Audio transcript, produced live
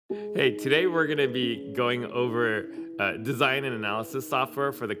Hey, today we're going to be going over design and analysis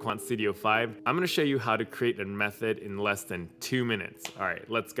software for the QuantStudio 5. I'm going to show you how to create a method in less than 2 minutes. All right,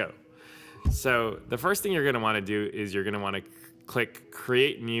 let's go. So the first thing you're going to want to do is you're going to want to click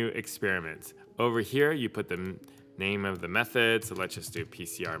Create New Experiment. Over here, you put the name of the method. So let's just do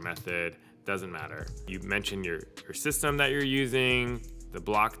PCR method. Doesn't matter. You mention your system that you're using, the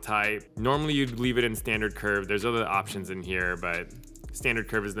block type. Normally you'd leave it in standard curve. There's other options in here, but standard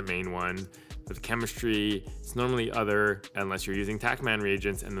curve is the main one. For the chemistry, it's normally other unless you're using TACMAN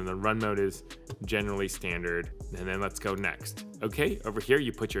reagents, and then the run mode is generally standard. And then let's go next. Okay, over here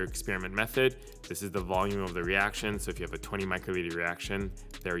you put your experiment method. This is the volume of the reaction. So if you have a 20 microliter reaction,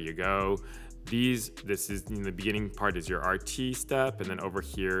 there you go. This is in the beginning part is your RT step, and then over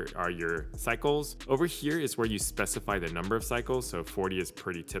here are your cycles. Over here is where you specify the number of cycles, so 40 is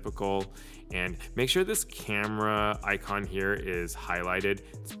pretty typical. And make sure this camera icon here is highlighted.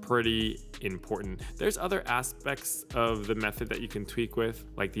 It's pretty important. There's other aspects of the method that you can tweak with,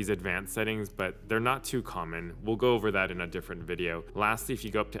 like these advanced settings, but they're not too common. We'll go over that in a different video. Lastly, if you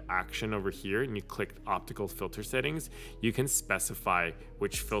go up to action over here and you click optical filter settings, you can specify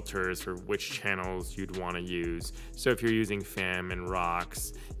which filters or which channels you'd want to use. So if you're using FAM and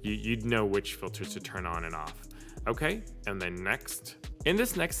ROX, you'd know which filters to turn on and off. Okay, and then next. In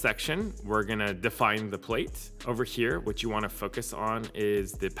this next section, we're gonna define the plate. Over here, what you wanna focus on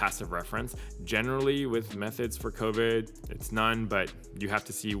is the passive reference. Generally with methods for COVID, it's none, but you have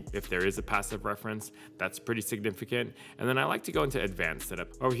to see if there is a passive reference. That's pretty significant. And then I like to go into advanced setup.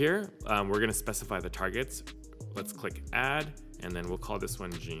 Over here, we're gonna specify the targets. Let's click add, and then we'll call this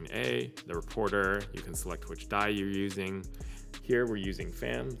one gene A, the reporter. You can select which dye you're using. Here we're using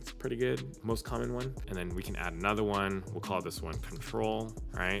FAM, it's pretty good, most common one. And then we can add another one. We'll call this one control,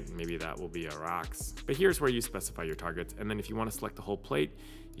 right? Maybe that will be a ROX. But here's where you specify your targets. And then if you want to select the whole plate,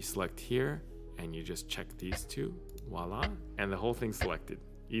 you select here and you just check these two, voila. And the whole thing's selected.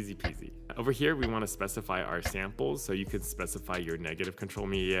 Easy peasy. Over here, we want to specify our samples. So you could specify your negative control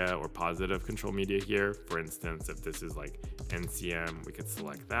media or positive control media here. For instance, if this is like NCM, we could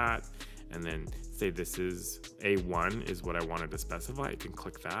select that. And then say this is A1 is what I wanted to specify. I can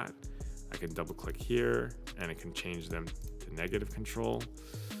click that. I can double click here and it can change them to negative control.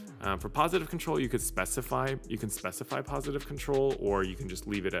 For positive control, you can specify positive control, or you can just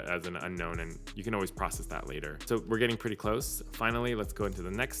leave it as an unknown and you can always process that later. So we're getting pretty close. Finally, let's go into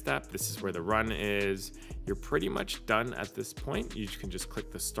the next step. This is where the run is. You're pretty much done at this point. You can just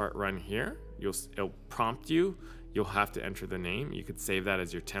click the start run here. It'll prompt you. You'll have to enter the name. You could save that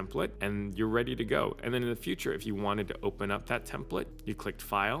as your template and you're ready to go. And then in the future, if you wanted to open up that template, you clicked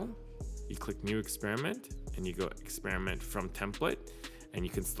file, you click new experiment, and you go experiment from template, and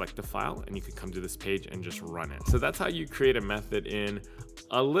you can select the file and you can come to this page and just run it. So that's how you create a method in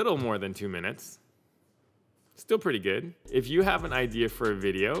a little more than 2 minutes. Still pretty good. If you have an idea for a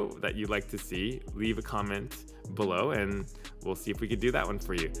video that you'd like to see, leave a comment below and we'll see if we could do that one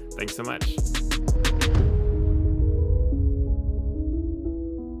for you. Thanks so much.